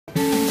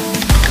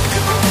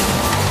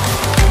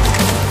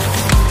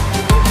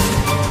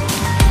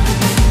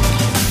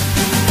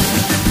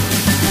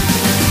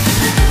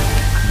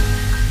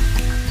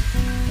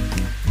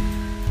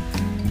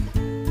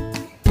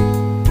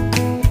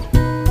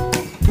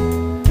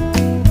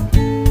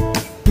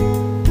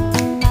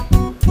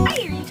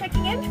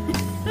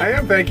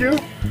thank you.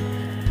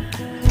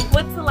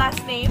 What's the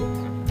last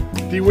name?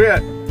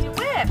 DeWitt.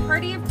 DeWitt,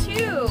 party of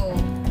 2.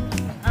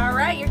 All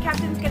right, your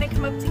captain's gonna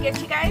come up to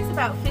get you guys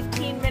about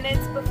 15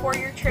 minutes before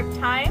your trip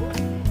time.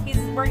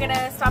 We're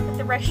gonna stop at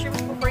the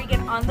restrooms before you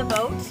get on the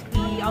boat.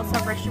 We also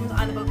have restrooms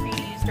on the boat for you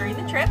to use during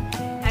the trip.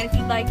 And if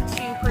you'd like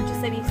to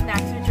purchase any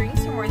snacks or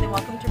drinks, you're more than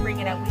welcome to bring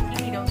it out with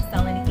you. We don't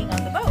sell anything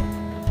on the boat.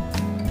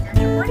 Here's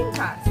your boarding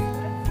pass.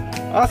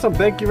 Awesome,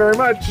 thank you very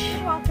much.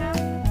 You're welcome.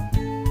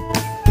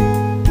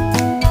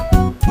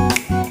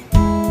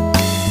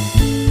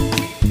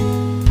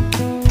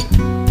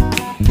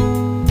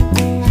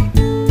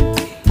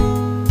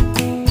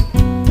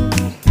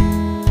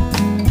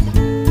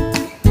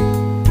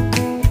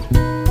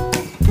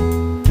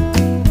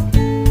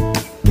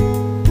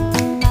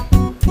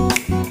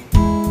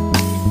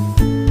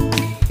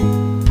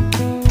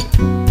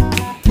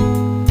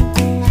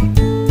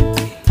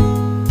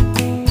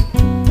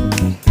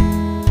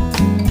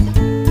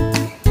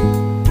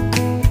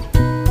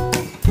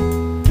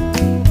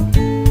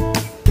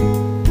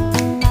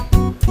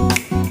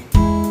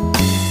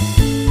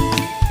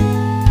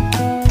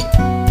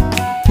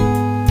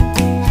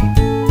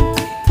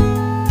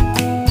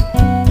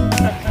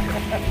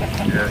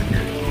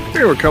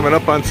 Here we're coming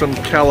up on some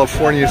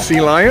California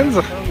sea lions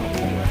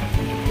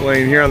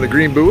laying here on the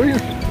green buoy.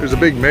 There's a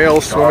big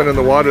male swimming in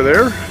the water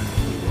there.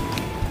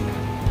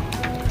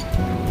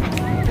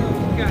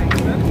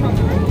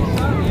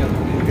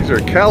 These are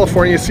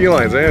California sea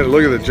lions. And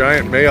look at the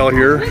giant male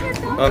here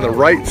on the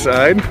right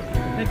side.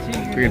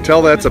 You can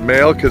tell that's a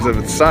male because of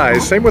its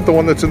size. Same with the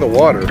one that's in the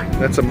water.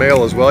 That's a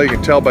male as well. You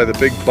can tell by the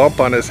big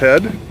bump on his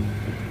head.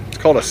 It's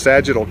called a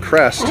sagittal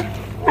crest.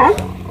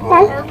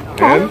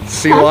 And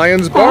sea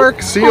lions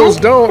bark, seals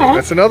don't.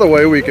 That's another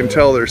way we can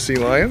tell they're sea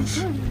lions.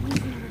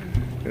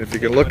 And if you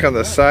can look on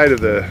the side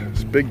of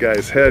this big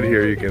guy's head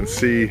here, you can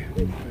see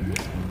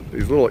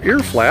these little ear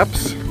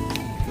flaps.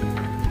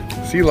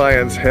 Sea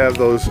lions have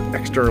those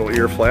external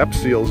ear flaps,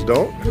 seals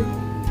don't.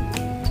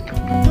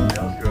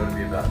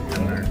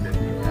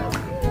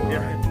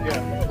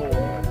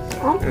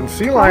 And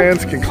sea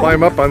lions can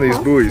climb up on these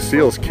buoys,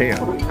 seals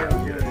can't.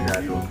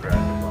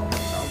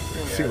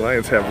 Sea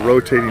lions have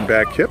rotating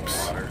back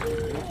hips,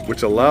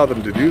 which allow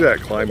them to do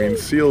that climbing.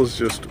 Seals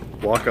just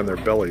walk on their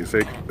bellies.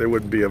 They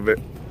wouldn't be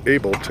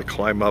able to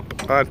climb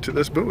up onto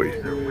this buoy.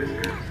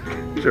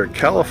 These are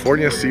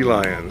California sea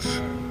lions.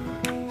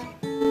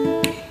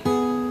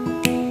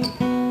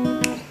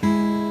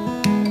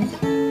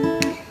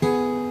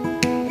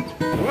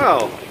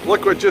 Well,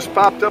 look what just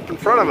popped up in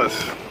front of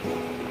us.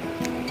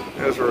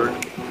 As we're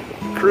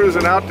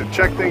cruising out to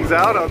check things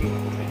out,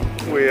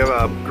 we have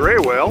a gray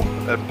whale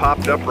that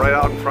popped up right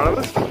out in front of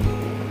us.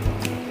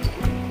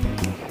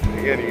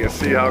 Again, you can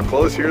see how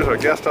close. Here's our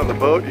guest on the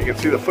boat. You can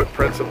see the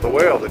footprints of the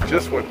whale that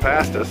just went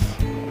past us.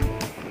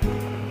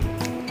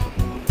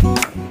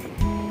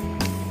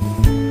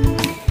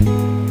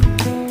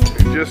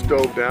 He just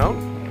dove down.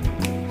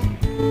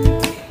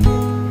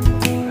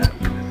 This is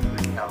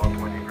the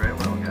California gray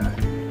whale guy.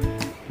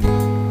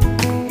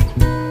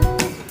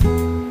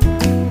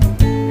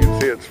 You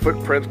can see its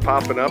footprints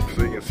popping up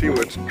so you can see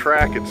which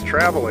track it's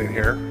traveling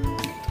here.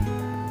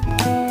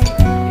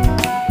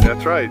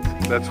 That's right.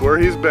 That's where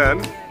he's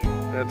been.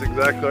 That's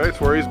exactly right. It's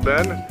where he's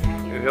been,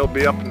 and he'll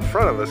be up in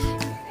front of us.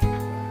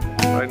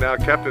 Right now,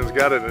 Captain's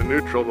got it in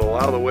neutral to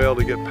allow the whale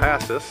to get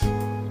past us.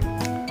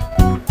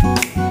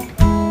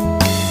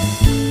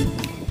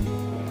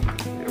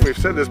 And we've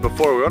said this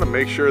before, we want to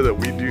make sure that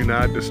we do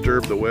not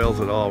disturb the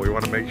whales at all. We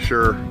want to make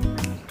sure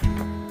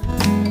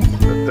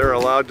that they're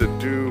allowed to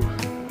do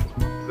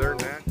their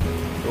natural.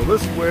 Well,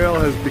 this whale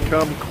has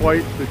become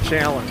quite the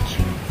challenge.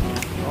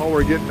 All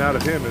we're getting out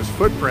of him is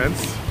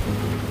footprints.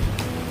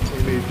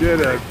 And he did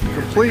a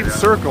complete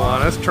circle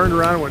on us, turned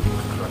around and went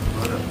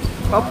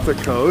up the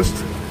coast.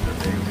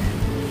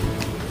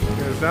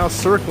 And is now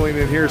circling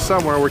in here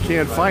somewhere. We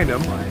can't find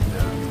him.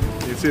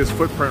 You can see his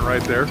footprint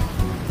right there.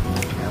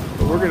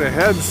 But we're going to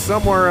head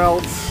somewhere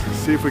else,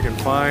 see if we can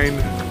find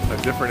a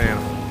different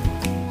animal.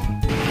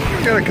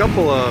 We've got a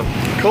couple of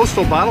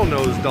coastal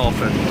bottlenose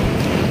dolphin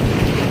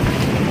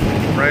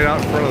right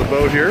out in front of the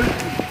boat here.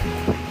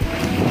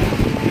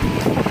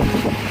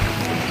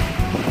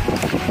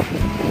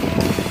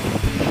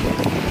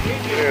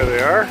 There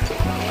they are.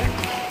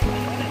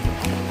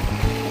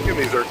 And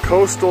these are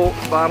coastal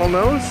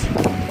bottlenose.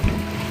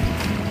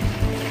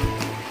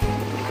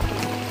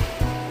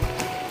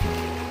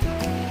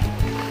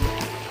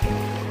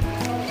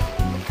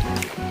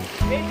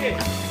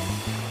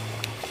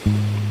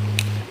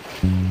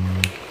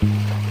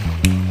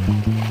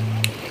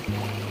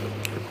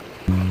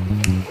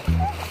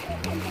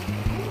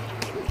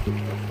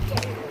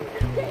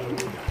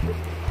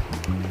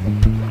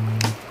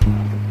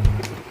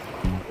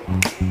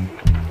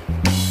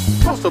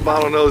 Coastal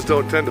bottlenose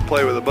don't tend to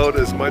play with the boat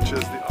as much as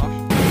the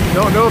offshore.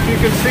 Don't know if you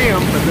can see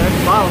them, but that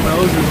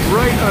bottlenose is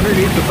right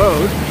underneath the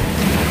boat,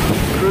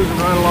 cruising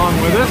right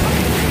along with us.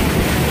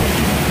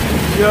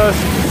 Just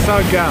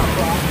sunk out.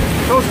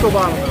 Coastal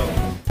bottlenose.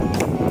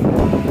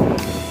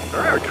 All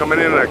right, we're coming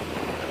in a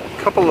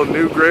couple of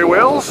new gray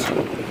whales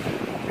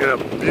in a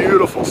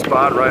beautiful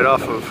spot right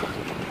off of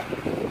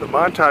the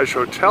Montage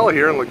Hotel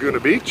here in Laguna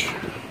Beach.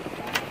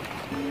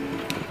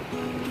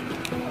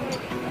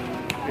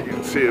 You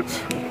can see its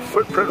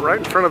footprint right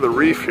in front of the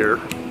reef here.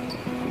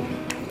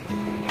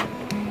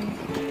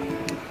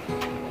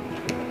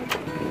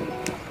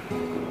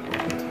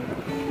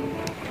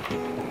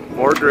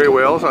 More gray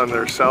whales on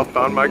their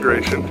southbound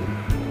migration.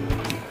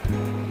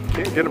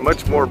 Can't get a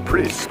much more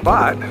pretty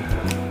spot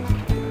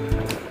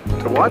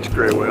to watch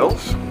gray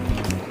whales.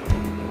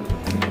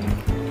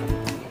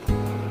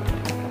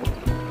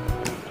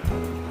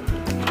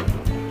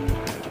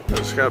 I'm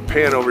just gonna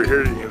pan over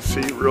here. You can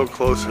see real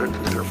close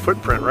their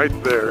footprint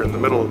right there in the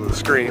middle of the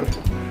screen.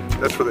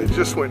 That's where they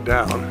just went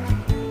down.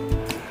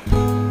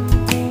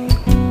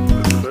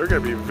 So they're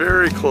gonna be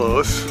very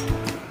close.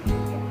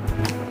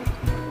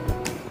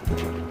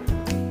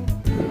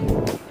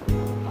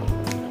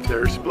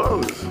 There she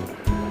blows.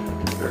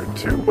 There are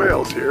two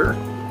whales here.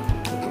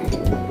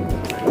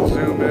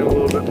 Zoom in a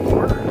little bit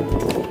more.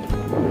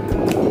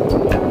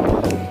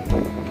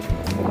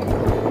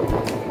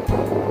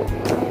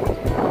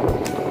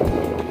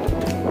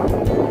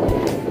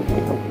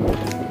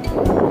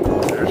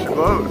 There she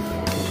blows.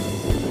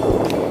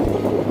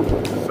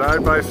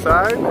 Side by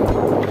side.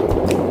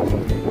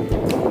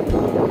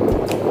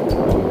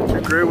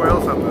 Two gray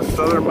whales on the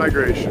southern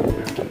migration.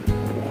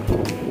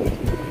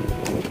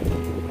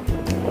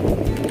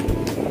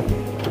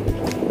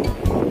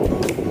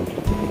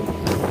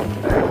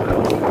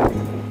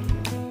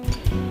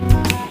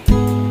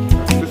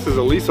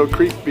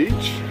 Creek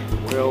Beach. The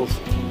whales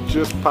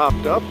just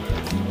popped up.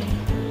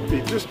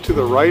 Be just to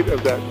the right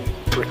of that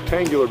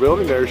rectangular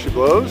building. There she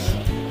blows.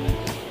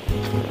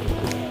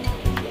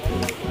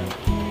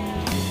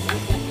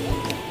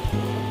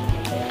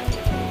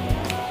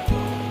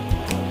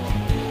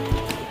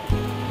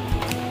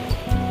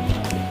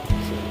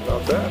 Sorry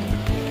about that.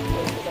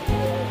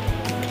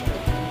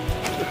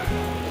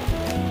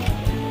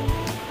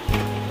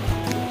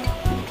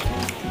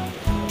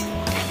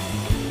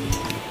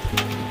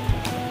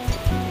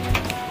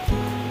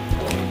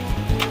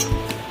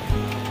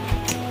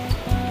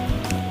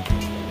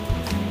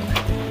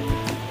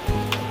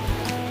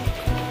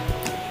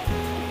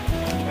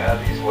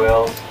 These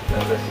whales,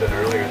 as I said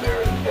earlier,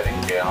 they're heading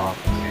down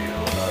to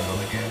the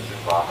lagoons in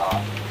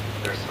Baja.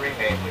 There's three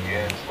main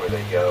lagoons where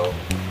they go.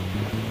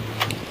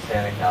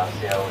 San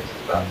Ignacio, which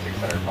is about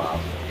 600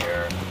 miles from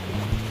here.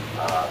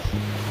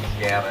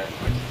 Scammon,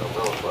 which is a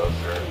little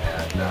closer,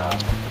 and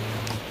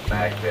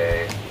Mag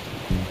Bay,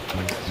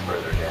 which is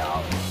further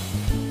down.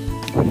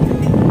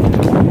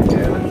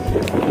 Yeah, let's see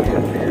if we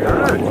can figure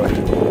out what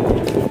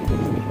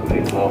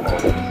these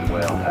locals this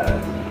whale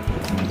has.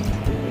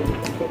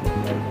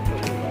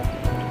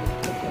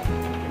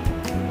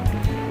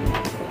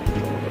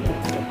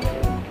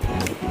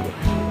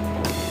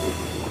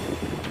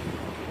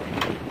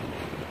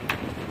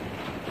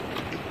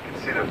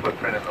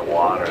 Footprint in the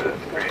water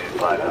that's created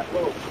by the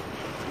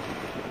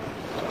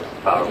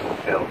powerful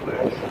tail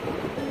flips.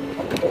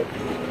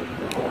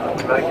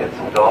 We might get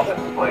some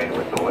dolphins playing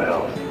with the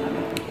whales.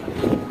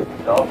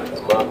 Dolphins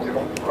love to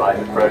ride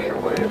the pressure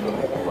wave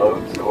of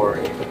loads or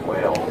even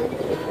whales.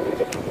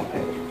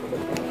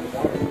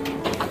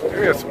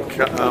 We got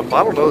some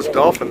bottlenose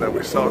dolphin that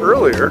we saw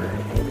earlier.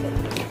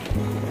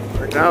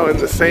 We're now in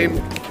the same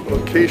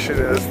location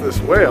as this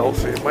whale,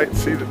 so you might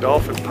see the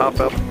dolphin pop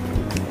up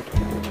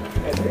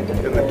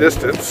in the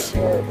distance.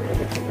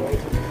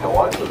 Now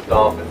watch those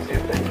dolphins, see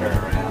if they turn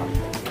around.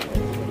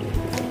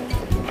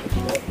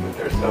 With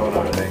their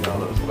sonar, they know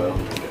those whales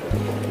are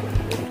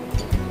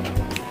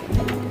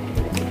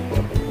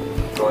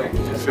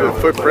there. See the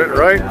footprint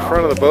right in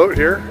front of the boat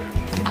here?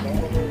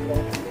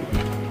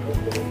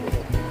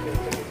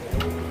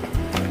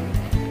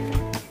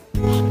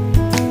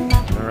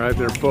 Alright,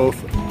 they're both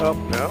up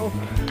now.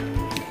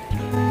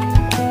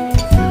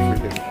 Let's see if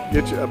we can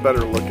get you a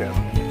better look at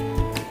them.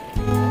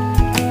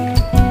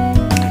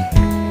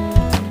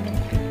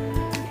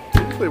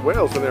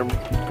 Whales, when they're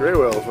gray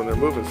whales, when they're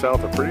moving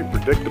south, are pretty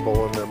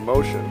predictable in their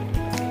motion.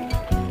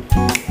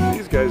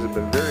 These guys have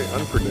been very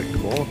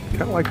unpredictable,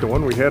 kind of like the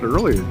one we had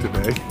earlier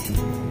today.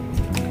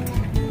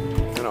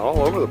 Kind of all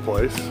over the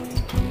place.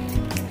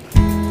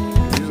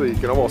 Usually you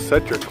can almost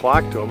set your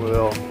clock to them.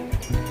 They'll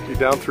be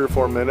down 3 or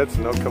 4 minutes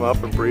and they'll come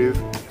up and breathe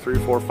 3,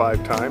 4,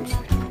 5 times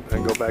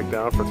and go back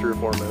down for 3 or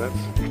 4 minutes.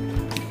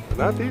 But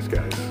not these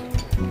guys.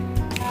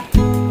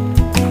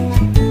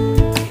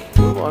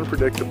 A little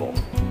unpredictable.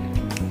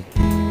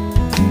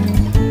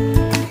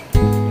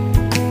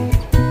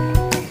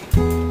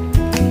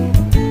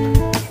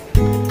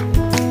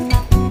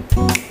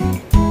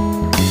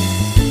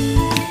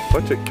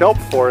 Bunch of kelp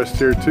forest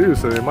here too,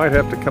 so they might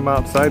have to come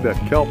outside that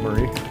kelp,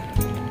 Marie.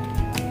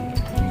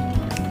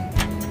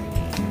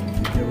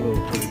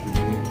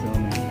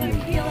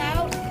 Gonna peel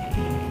out?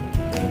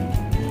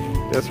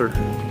 Yes, sir.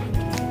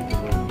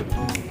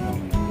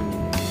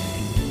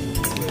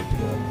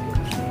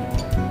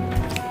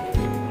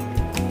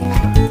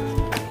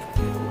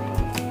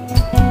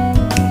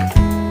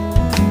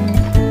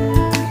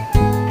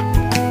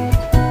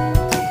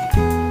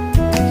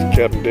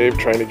 Captain Dave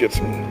trying to get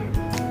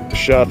some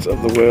shots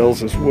of the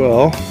whales as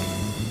well.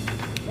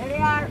 There they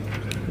are.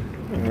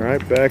 All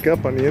right, back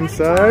up on the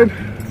inside.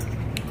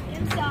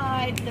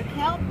 Inside the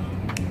kelp.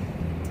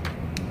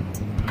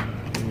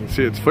 You can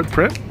see its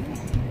footprint.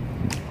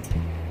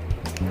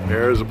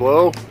 There's a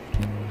blow.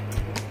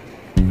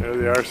 There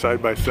they are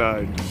side by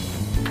side.